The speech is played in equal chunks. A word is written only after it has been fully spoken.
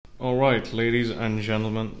Alright, ladies and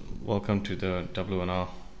gentlemen, welcome to the WNR,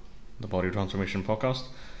 the Body Transformation Podcast,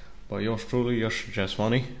 by yours truly, Yash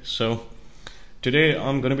Jaswani. So, today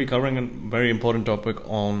I'm going to be covering a very important topic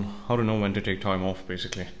on how to know when to take time off,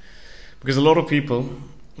 basically. Because a lot of people,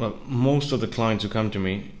 well, most of the clients who come to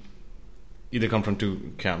me either come from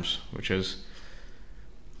two camps, which is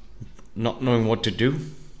not knowing what to do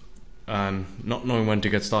and not knowing when to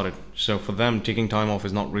get started. So for them, taking time off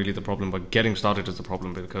is not really the problem, but getting started is the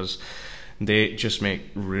problem, because they just make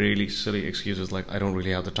really silly excuses like, I don't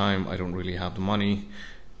really have the time, I don't really have the money,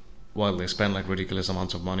 while they spend like ridiculous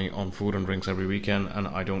amounts of money on food and drinks every weekend, and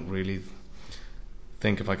I don't really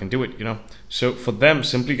think if I can do it. So for them,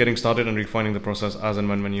 simply getting started and refining the process as and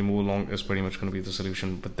when you move along is pretty much going to be the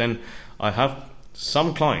solution. But then I have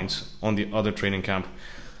some clients on the other training camp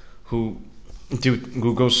who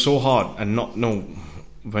go so hard and not know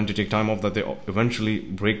when to take time off that they eventually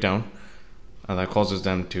break down, and that causes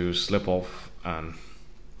them to slip off and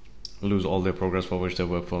lose all their progress for which they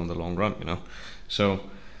work for in the long run. So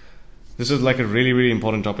this is like a really, really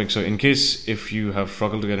important topic. So in case if you have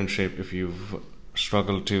struggled to get in shape, if you've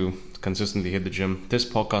struggled to consistently hit the gym, this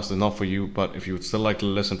podcast is not for you. But if you would still like to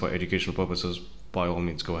listen for educational purposes, by all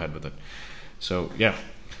means go ahead with it. So yeah,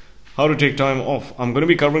 how to take time off. I'm going to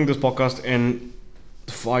be covering this podcast in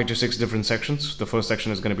 5 to 6 different sections. The first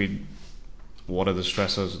section is going to be what are the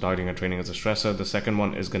stressors, dieting and training as a stressor. The second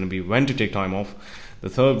one is going to be when to take time off. The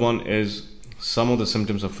third one is some of the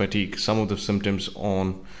symptoms of fatigue, some of the symptoms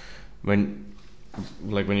on when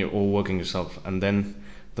you're overworking yourself. And then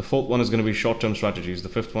the fourth one is going to be short-term strategies. The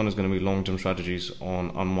fifth one is going to be long-term strategies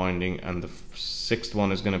on unwinding. And the sixth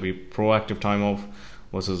one is going to be proactive time off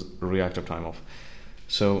versus reactive time off.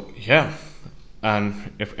 So yeah,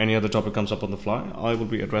 and if any other topic comes up on the fly, I will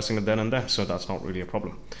be addressing it then and there, so that's not really a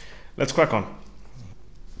problem. Let's crack on.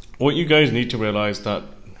 What you guys need to realize that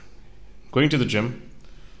going to the gym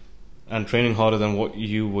and training harder than what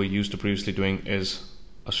you were used to previously doing is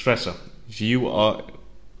a stressor. You are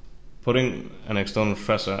putting an external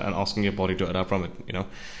stressor and asking your body to adapt from it.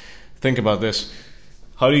 Think about this.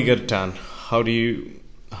 How do you get a tan? How do you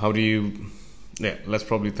let's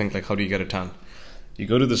probably think like, how do you get a tan? You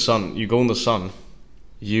go in the sun,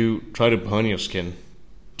 you try to burn your skin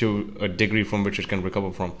to a degree from which it can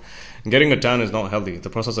recover from. Getting a tan is not healthy. The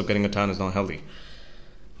process of getting a tan is not healthy.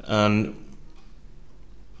 And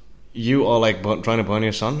you are like trying to burn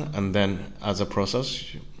your sun, and then as a process,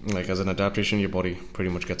 like as an adaptation, your body pretty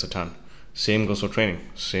much gets a tan. Same goes for training,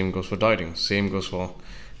 same goes for dieting, same goes for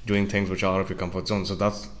doing things which are out of your comfort zone. So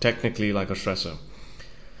that's technically like a stressor.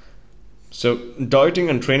 So dieting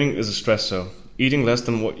and training is a stressor. Eating less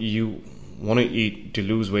than what you want to eat to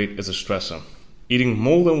lose weight is a stressor. Eating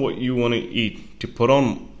more than what you want to eat to put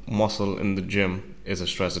on muscle in the gym is a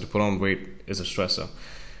stressor. To put on weight is a stressor.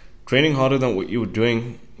 Training harder than what you were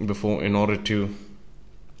doing before in order to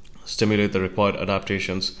stimulate the required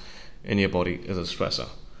adaptations in your body is a stressor.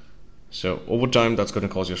 So over time, that's going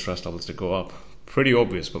to cause your stress levels to go up. Pretty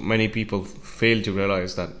obvious, but many people fail to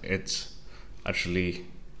realize that it's actually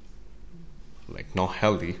like not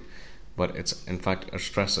healthy, but it's in fact a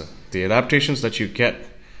stressor. The adaptations that you get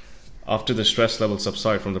after the stress levels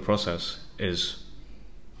subside from the process is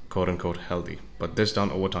quote unquote healthy, but this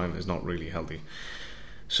done over time is not really healthy.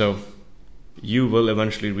 So you will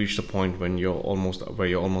eventually reach the point when you're almost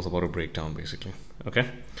about to break down, basically. Okay,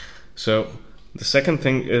 so the second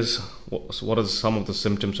thing is what are some of the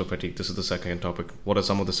symptoms of fatigue. This is the second topic. What are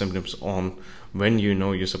some of the symptoms on when you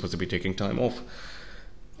know you're supposed to be taking time off?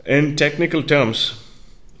 In technical terms,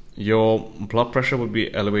 your blood pressure would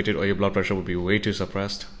be elevated or your blood pressure would be way too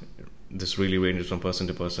suppressed. This really ranges from person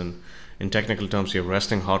to person. In technical terms, your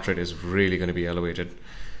resting heart rate is really going to be elevated.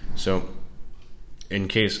 So in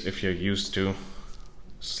case if you're used to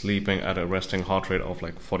sleeping at a resting heart rate of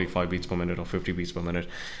like 45 beats per minute or 50 beats per minute,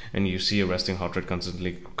 and you see a resting heart rate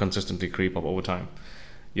consistently creep up over time,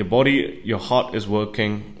 your heart is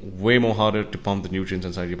working way more harder to pump the nutrients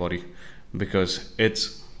inside your body, because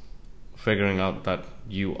it's figuring out that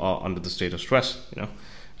you are under the state of stress.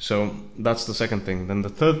 So that's the second thing. Then the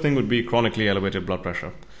third thing would be chronically elevated blood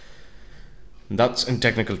pressure. That's in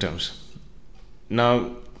technical terms.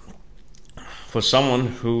 Now, for someone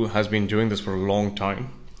who has been doing this for a long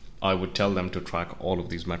time, I would tell them to track all of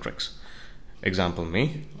these metrics. Example,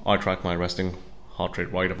 me, I track my resting heart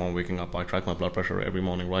rate right upon waking up. I track my blood pressure every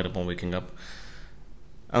morning right upon waking up,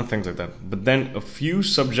 and things like that. But then a few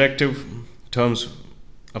subjective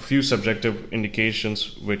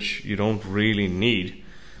indications which you don't really need,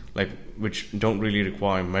 like which don't really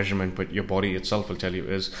require measurement, but your body itself will tell you,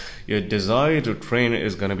 is your desire to train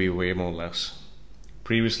is going to be way more less.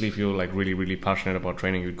 previously, if you're like really passionate about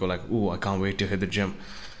training, you'd go like, "Ooh, I can't wait to hit the gym,"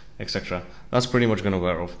 etc. That's pretty much going to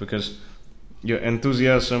wear off, because your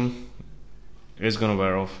enthusiasm is going to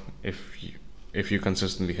wear off if you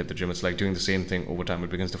consistently hit the gym. It's like doing the same thing over time. It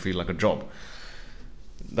begins to feel like a job.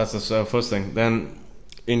 That's the first thing. Then,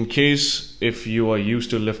 in case if you are used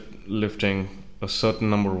to lifting a certain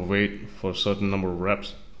number of weight for a certain number of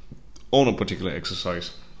reps on a particular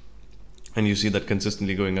exercise, and you see that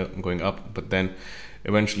consistently going up, but then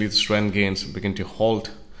eventually the strength gains begin to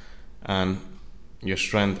halt, and your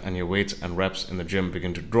strength and your weights and reps in the gym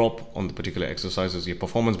begin to drop on the particular exercises, your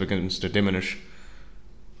performance begins to diminish,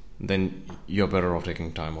 then you're better off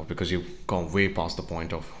taking time off, because you've gone way past the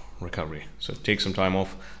point of recovery. So take some time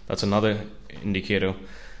off. That's another indicator.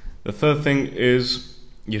 The third thing is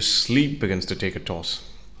your sleep begins to take a toss.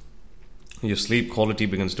 Your sleep quality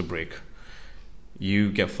begins to break.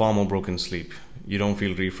 You get far more broken sleep. You don't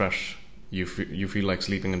feel refreshed. You feel like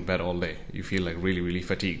sleeping in bed all day. You feel like really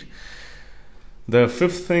fatigued. The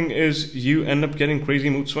fifth thing is you end up getting crazy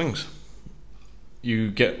mood swings.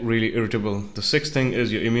 You get really irritable. The sixth thing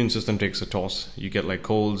is your immune system takes a toss. You get like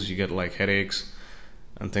colds, you get like headaches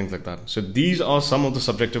and things like that. So these are some of the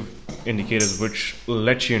subjective indicators which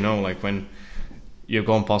let you know like when you've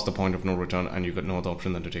gone past the point of no return and you've got no other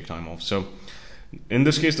option than to take time off. So in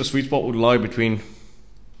this case, the sweet spot would lie between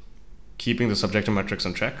keeping the subjective metrics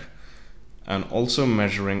in check and also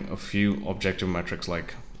measuring a few objective metrics,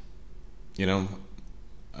 like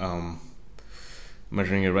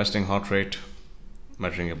measuring your resting heart rate,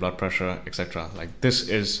 measuring your blood pressure, etc. Like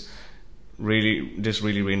this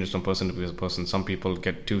really ranges from person to person. Some people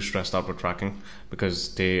get too stressed out with tracking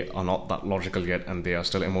because they are not that logical yet, and they are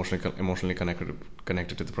still emotionally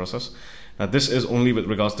connected to the process. Now this is only with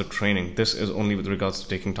regards to training. This is only with regards to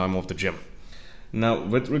taking time off the gym. Now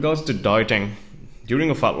with regards to dieting during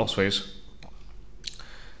a fat loss phase,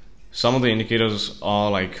 some of the indicators are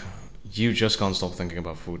like you just can't stop thinking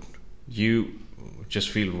about food. You just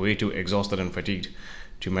feel way too exhausted and fatigued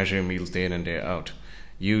to measure your meals day in and day out.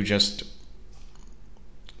 You just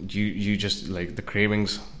like the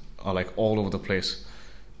cravings are like all over the place,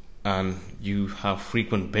 and you have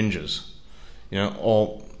frequent binges,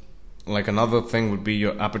 or like another thing would be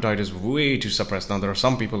your appetite is way too suppressed. Now there are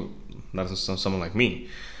some people, that is someone like me,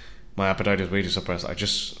 my appetite is way too suppressed. I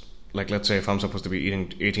just, like, let's say if I'm supposed to be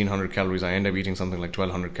eating 1800 calories, I end up eating something like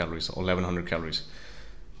 1200 calories or 1100 calories.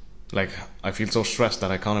 Like I feel so stressed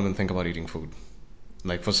that I can't even think about eating food.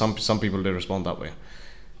 Like for some people, they respond that way.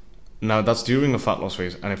 Now that's during a fat loss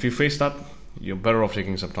phase, and if you face that, you're better off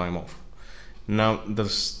taking some time off. Now the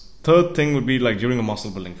third thing would be like during a muscle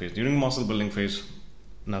building phase. During a muscle building phase,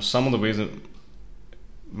 now some of the ways that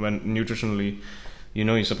when nutritionally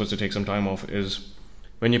you're supposed to take some time off is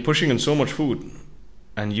when you're pushing in so much food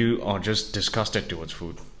and you are just disgusted towards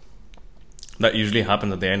food. That usually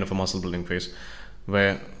happens at the end of a muscle building phase,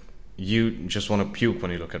 where you just want to puke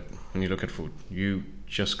when you look at food. You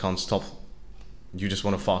just can't stop. You just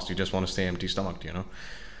want to fast. You just want to stay empty stomached,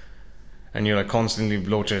 and you're like constantly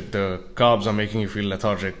bloated. The carbs are making you feel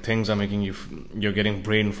lethargic. Things are making you're getting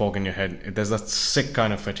brain fog in your head. There's that sick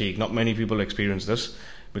kind of fatigue. Not many people experience this,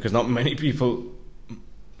 because not many people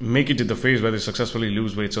make it to the phase where they successfully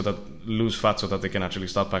lose fat so that they can actually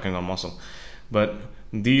start packing on muscle. But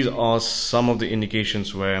these are some of the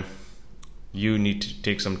indications where you need to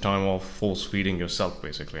take some time off force feeding yourself,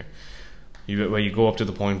 basically. Where you go up to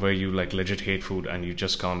the point where you like legit hate food and you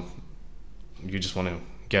just can't, you just want to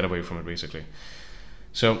get away from it, basically.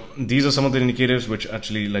 So these are some of the indicators which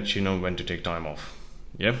actually let you know when to take time off.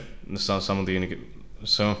 Yeah, these are some of the indicators.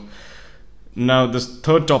 So now this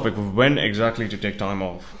third topic, when exactly to take time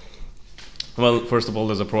off. Well, first of all,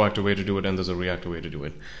 there's a proactive way to do it and there's a reactive way to do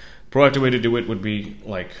it. Proactive way to do it would be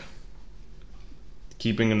like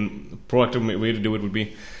keeping in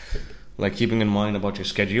mind about your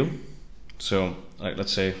schedule. So like,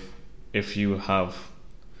 let's say if you have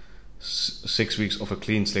 6 weeks of a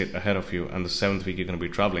clean slate ahead of you and the 7th week you're going to be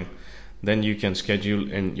traveling, then you can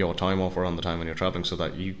schedule in your time off around the time when you're traveling so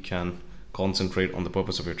that you can concentrate on the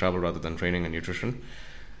purpose of your travel rather than training and nutrition.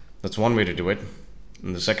 That's one way to do it.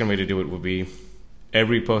 And the second way to do it would be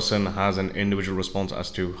every person has an individual response as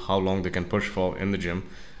to how long they can push for in the gym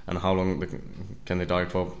and how long can they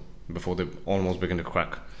diet for before they almost begin to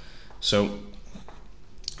crack. So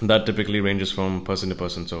that typically ranges from person to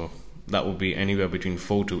person. So that would be anywhere between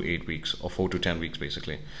 4 to 8 weeks or 4 to 10 weeks,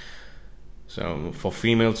 basically. So for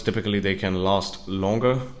females, typically they can last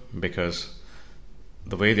longer because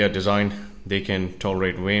the way they are designed, they can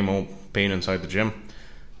tolerate way more pain inside the gym.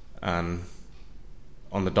 And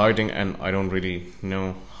on the dieting end, I don't really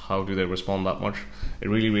know how do they respond that much. It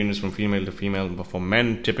really ranges from female to female, but for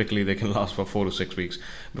men, typically they can last for 4 to 6 weeks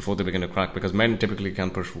before they begin to crack, because men typically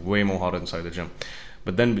can push way more harder inside the gym.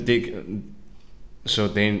 But then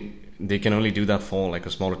they can only do that for like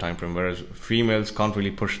a smaller time frame, whereas females can't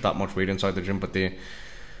really push that much weight inside the gym, but they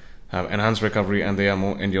have enhanced recovery and they are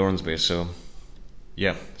more endurance based. So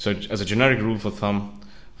yeah, so as a generic rule for thumb,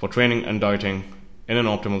 for training and dieting, in an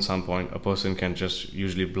optimal standpoint, a person can just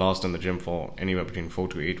usually blast in the gym for anywhere between 4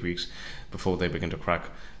 to 8 weeks before they begin to crack.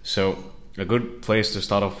 So a good place to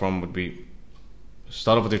start off from would be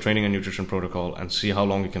start off with your training and nutrition protocol and see how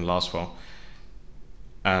long you can last for.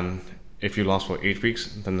 And if you last for 8 weeks,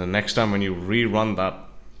 then the next time when you rerun that,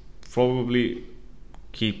 probably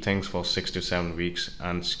keep things for 6 to 7 weeks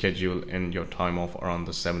and schedule in your time off around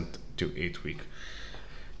the 7th to 8th week.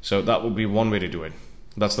 So that would be one way to do it.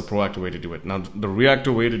 That's the proactive way to do it. Now the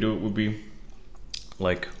reactive way to do it would be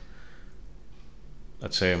like,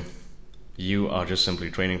 let's say you are just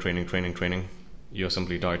simply training, you're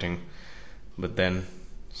simply dieting, but then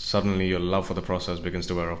suddenly your love for the process begins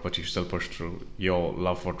to wear off, but you still push through. Your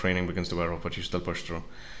love for training begins to wear off, but you still push through.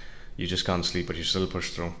 You just can't sleep, but you still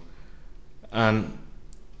push through. And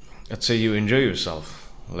let's say you injure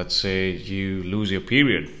yourself. Let's say you lose your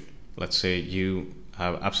period. Let's say you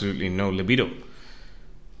have absolutely no libido.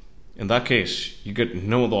 In that case, you get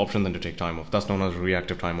no other option than to take time off. That's known as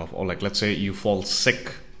reactive time off. Or like, let's say you fall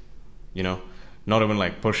sick, not even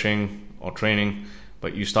like pushing or training,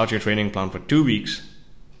 but you start your training plan for 2 weeks,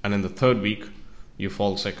 and in the 3rd week, you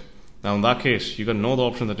fall sick. Now in that case, you got no other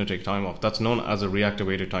option than to take time off. That's known as a reactive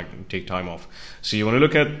way to take time off. So you want to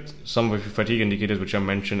look at some of your fatigue indicators, which I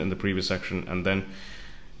mentioned in the previous section, and then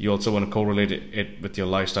you also want to correlate it with your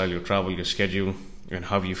lifestyle, your travel, your schedule, and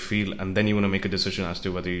how you feel, and then you want to make a decision as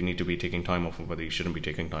to whether you need to be taking time off or whether you shouldn't be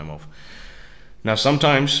taking time off. Now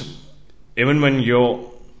sometimes, even when your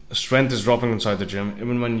strength is dropping inside the gym,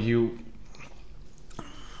 even when you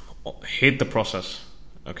hate the process,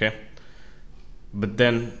 okay, but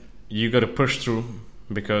then you got to push through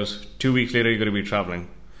because 2 weeks later you're going to be traveling.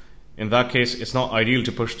 In that case, it's not ideal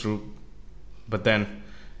to push through, but then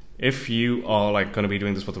if you are like going to be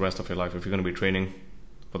doing this for the rest of your life, if you're going to be training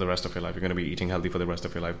for the rest of your life, you're going to be eating healthy for the rest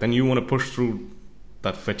of your life, then you want to push through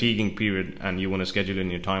that fatiguing period and you want to schedule in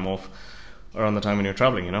your time off around the time when you're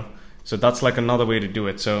traveling, So that's like another way to do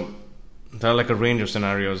it. So there are like a range of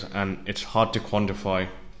scenarios, and it's hard to quantify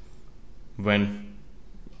when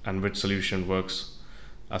and which solution works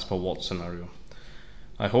as per what scenario.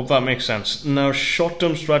 I hope that makes sense. Now,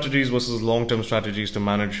 short-term strategies versus long-term strategies to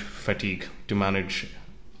manage fatigue, to manage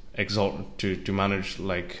to manage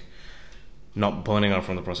like not burning out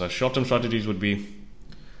from the process. Short-term strategies would be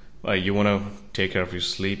you want to take care of your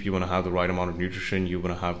sleep, you want to have the right amount of nutrition, you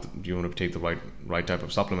want to take the right type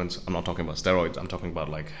of supplements. I'm not talking about steroids, I'm talking about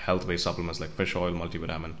like health-based supplements like fish oil,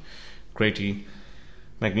 multivitamin, creatine,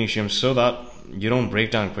 magnesium, so that you don't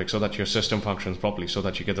break down quick, so that your system functions properly, so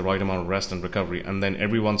that you get the right amount of rest and recovery. And then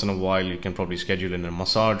every once in a while you can probably schedule in a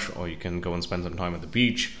massage, or you can go and spend some time at the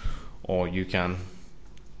beach, or you can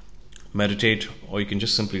meditate, or you can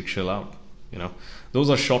just simply chill out. Those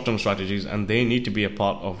are short-term strategies, and they need to be a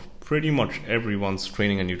part of pretty much everyone's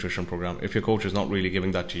training and nutrition program. If your coach is not really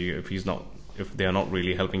giving that to you, if they are not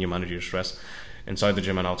really helping you manage your stress inside the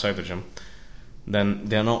gym and outside the gym, then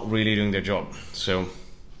they're not really doing their job. So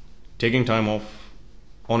taking time off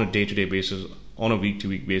on a day-to-day basis, on a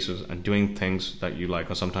week-to-week basis, and doing things that you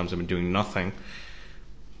like, or sometimes even doing nothing,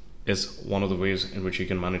 is one of the ways in which you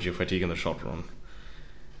can manage your fatigue in the short run.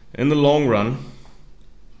 In the long run,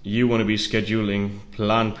 you want to be scheduling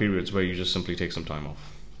planned periods where you just simply take some time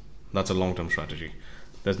off. That's a long-term strategy.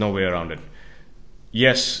 There's no way around it.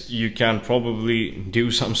 Yes, you can probably do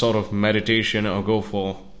some sort of meditation or go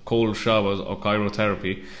for cold showers or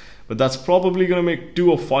cryotherapy, but that's probably going to make 2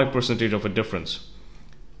 or 5% of a difference.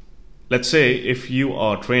 Let's say if you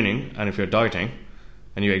are training and if you're dieting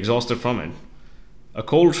and you're exhausted from it, a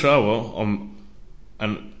cold shower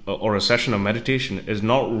or a session of meditation is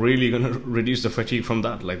not really going to reduce the fatigue from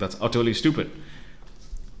that. Like, that's utterly stupid.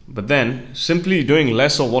 But then simply doing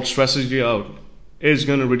less of what stresses you out is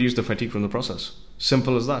going to reduce the fatigue from the process.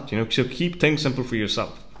 Simple as that. So keep things simple for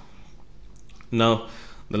yourself. Now,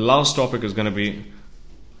 the last topic is going to be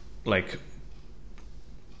like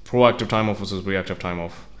proactive time off versus reactive time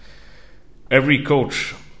off. Every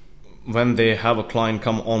coach, when they have a client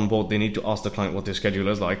come on board, they need to ask the client what their schedule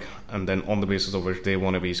is like, and then on the basis of which they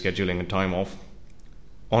want to be scheduling a time off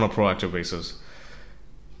on a proactive basis.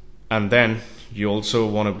 And then you also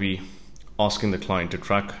want to be asking the client to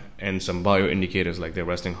track in some bio indicators like their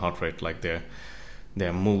resting heart rate, like their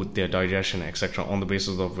their mood, their digestion, etc., on the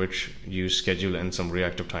basis of which you schedule in some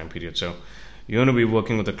reactive time period. So you want to be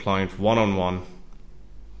working with the client one-on-one,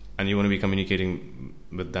 and you want to be communicating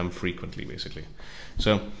with them frequently, basically.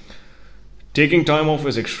 So taking time off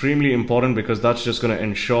is extremely important, because that's just going to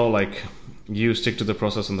ensure like you stick to the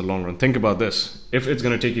process in the long run. Think about this. If it's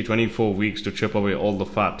going to take you 24 weeks to chip away all the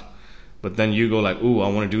fat, but then you go like, ooh, I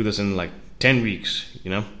want to do this in like 10 weeks,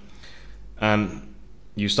 and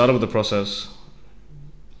you start with the process,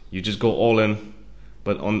 you just go all in,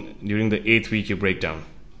 but during the 8th week you break down.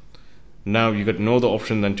 Now you got no other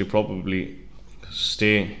option than to probably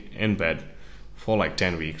stay in bed for like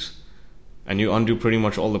 10 weeks, and you undo pretty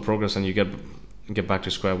much all the progress, and you get back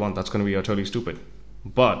to square one. That's going to be utterly stupid.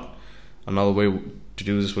 But another way to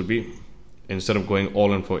do this would be, instead of going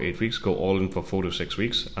all in for 8 weeks, go all in for 4 to 6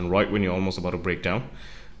 weeks, and right when you're almost about to break down,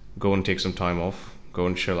 go and take some time off, go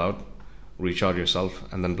and chill out, recharge yourself,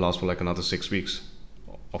 and then blast for like another 6 weeks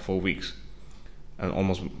or 4 weeks, and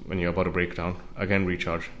almost when you're about to break down, again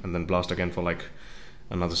recharge, and then blast again for like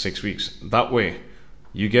another 6 weeks. That way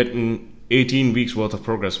you get in 18 weeks worth of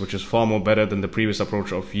progress, which is far more better than the previous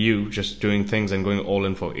approach of you just doing things and going all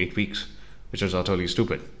in for 8 weeks, which is utterly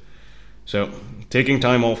stupid. So taking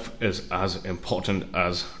time off is as important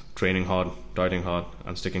as training hard, dieting hard,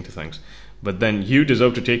 and sticking to things. But then you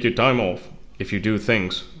deserve to take your time off if you do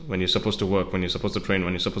things when you're supposed to work, when you're supposed to train,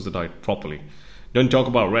 when you're supposed to diet properly. Don't talk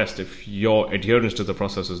about rest if your adherence to the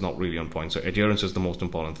process is not really on point. So adherence is the most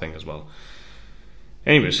important thing as well.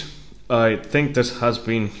 Anyways, I think this has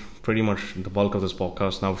been pretty much the bulk of this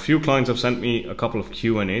podcast. Now, a few clients have sent me a couple of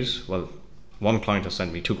Q&As. Well, one client has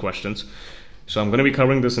sent me 2 questions. So I'm going to be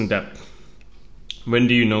covering this in depth. When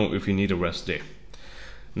do you know if you need a rest day?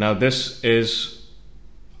 Now, this is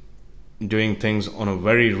doing things on a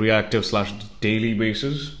very reactive / daily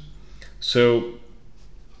basis. So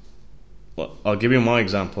I'll give you my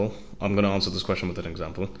example. I'm going to answer this question with an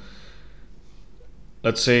example.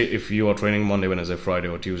 Let's say if you are training Monday, Wednesday, Friday,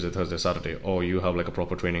 or Tuesday, Thursday, Saturday, or you have like a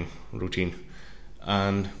proper training routine,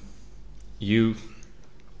 and you're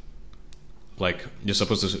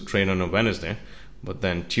supposed to train on a Wednesday, but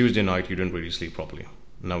then Tuesday night you didn't really sleep properly.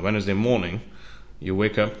 Now Wednesday morning you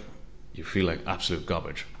wake up, you feel like absolute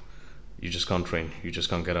garbage. You just can't train, you just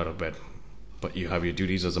can't get out of bed. But you have your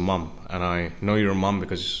duties as a mum, and I know you're a mum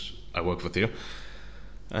because I work with you,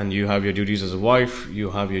 and you have your duties as a wife, you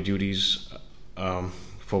have your duties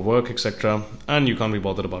for work, etc., and you can't be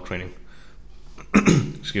bothered about training.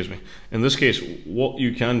 Excuse me. In this case, what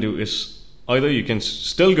you can do is either you can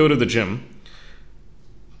still go to the gym,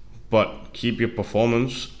 but keep your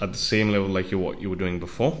performance at the same level like what you were doing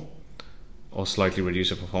before, or slightly reduce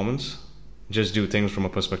your performance. Just do things from a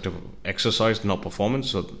perspective of exercise, not performance.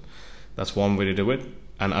 So that's one way to do it.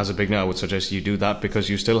 And as a beginner, I would suggest you do that, because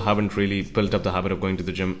you still haven't really built up the habit of going to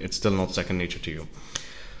the gym. It's still not second nature to you.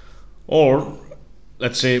 Or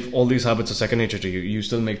let's say if all these habits are second nature to you, you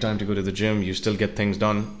still make time to go to the gym, you still get things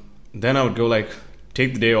done, then I would go like,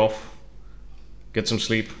 take the day off, get some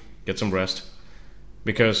sleep, get some rest.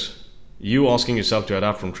 Because you asking yourself to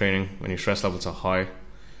adapt from training when your stress levels are high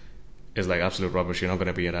is like absolute rubbish. You're not going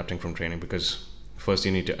to be adapting from training, because first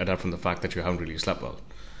you need to adapt from the fact that you haven't really slept well,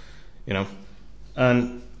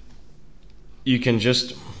 and you can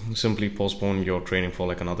just simply postpone your training for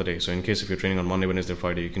like another day. So in case if you're training on Monday, Wednesday,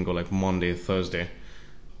 Friday, you can go like Monday, Thursday,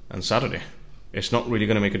 and Saturday. It's not really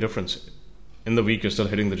going to make a difference. In the week, you're still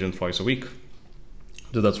hitting the gym twice a week.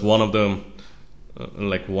 So that's one of the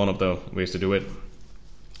ways to do it.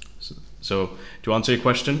 So to answer your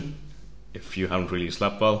question, if you haven't really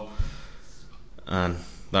slept well, and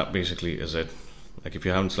that basically is it. Like if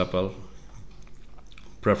you haven't slept well,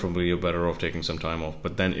 preferably you're better off taking some time off.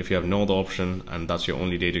 But then if you have no other option and that's your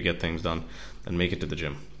only day to get things done, then make it to the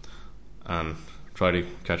gym and try to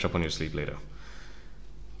catch up on your sleep later.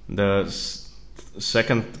 The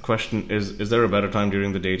second question is there a better time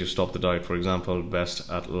during the day to stop the diet? For example, best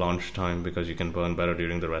at lunchtime because you can burn better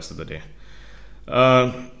during the rest of the day.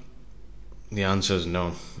 The answer is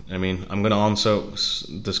no. I mean, I'm going to answer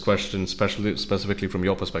this question specifically from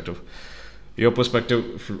your perspective. Your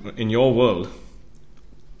perspective in your world,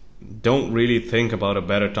 don't really think about a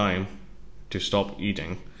better time to stop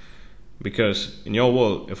eating, because in your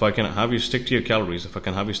world, if I can have you stick to your calories, if I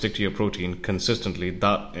can have you stick to your protein consistently,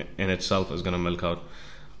 that in itself is going to milk out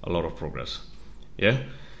a lot of progress. Yeah?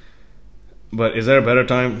 But is there a better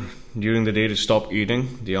time during the day to stop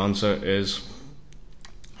eating? The answer is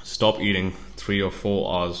stop eating 3 or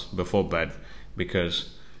 4 hours before bed,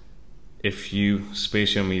 because if you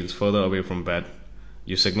space your meals further away from bed,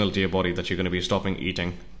 you signal to your body that you're going to be stopping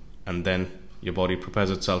eating, and then your body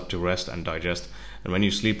prepares itself to rest and digest. And when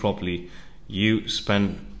you sleep properly, you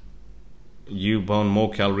burn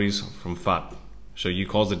more calories from fat. So you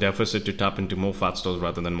cause the deficit to tap into more fat stores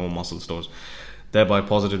rather than more muscle stores, thereby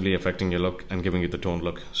positively affecting your look and giving you the toned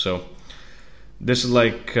look. So this is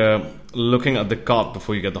like looking at the cart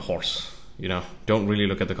before you get the horse. Don't really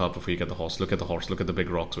look at the cart before you get the horse. Look at the horse. Look at the big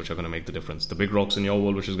rocks, which are going to make the difference. The big rocks in your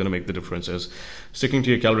world, which is going to make the difference, is sticking to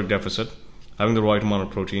your caloric deficit, having the right amount of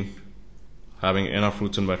protein, having enough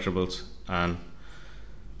fruits and vegetables, and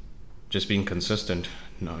just being consistent.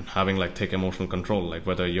 Having like thick emotional control. Like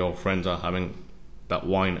whether your friends are having that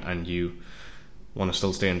wine and you want to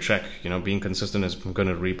still stay in check. Being consistent is going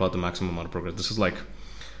to reap out the maximum amount of progress. This is like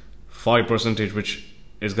 5%, which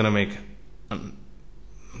is going to make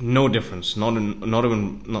no difference, not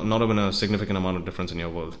even a significant amount of difference in your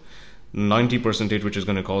world. 90%, which is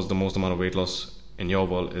going to cause the most amount of weight loss in your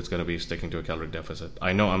world, is going to be sticking to a caloric deficit.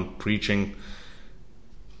 I know I'm preaching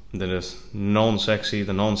the non-sexy,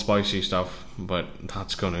 the non-spicy stuff, but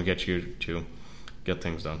that's going to get you to get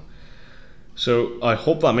things done. So I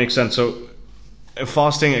hope that makes sense. So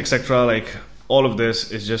fasting, etc., like all of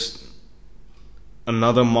this is just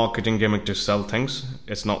another marketing gimmick to sell things.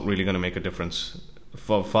 It's not really going to make a difference.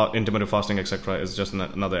 For intermittent fasting, etc., is just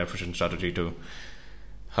another efficient strategy to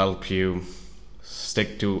help you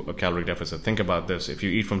stick to a calorie deficit. Think about this. If you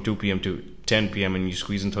eat from 2 p.m. to 10 p.m. and you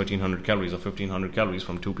squeeze in 1300 calories or 1500 calories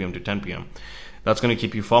from 2 p.m. to 10 p.m., that's going to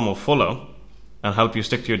keep you far more fuller and help you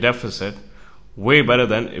stick to your deficit way better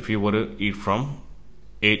than if you were to eat from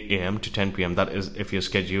 8 a.m. to 10 p.m. That is if your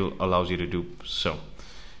schedule allows you to do so.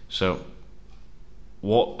 So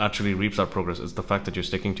what actually reaps our progress is the fact that you're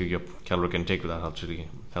sticking to your caloric intake. That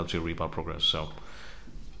helps you reap our progress. So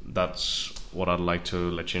that's what I'd like to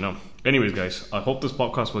let you know. Anyways, guys, I hope this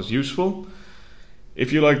podcast was useful.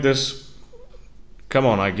 If you like this, come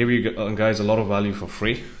on, I give you guys a lot of value for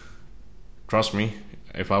free. Trust me,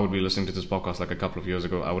 if I would be listening to this podcast like a couple of years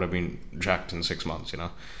ago, I would have been jacked in 6 months,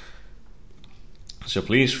 So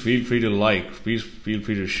please feel free to like, please feel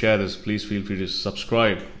free to share this, please feel free to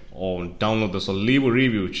subscribe or download this or leave a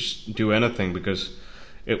review. Just do anything, because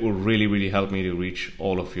it will really, really help me to reach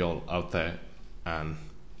all of y'all out there, and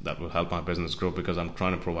that will help my business grow, because I'm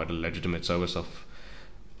trying to provide a legitimate service of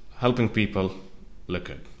helping people look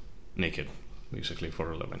good, naked, basically,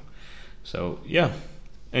 for a living. So yeah,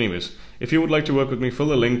 anyways, if you would like to work with me, fill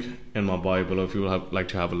the link in my bio below. If you would like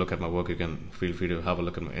to have a look at my work, you can feel free to have a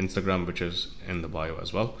look at my Instagram, which is in the bio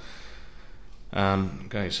as well. And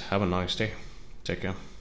guys, have a nice day. Take care.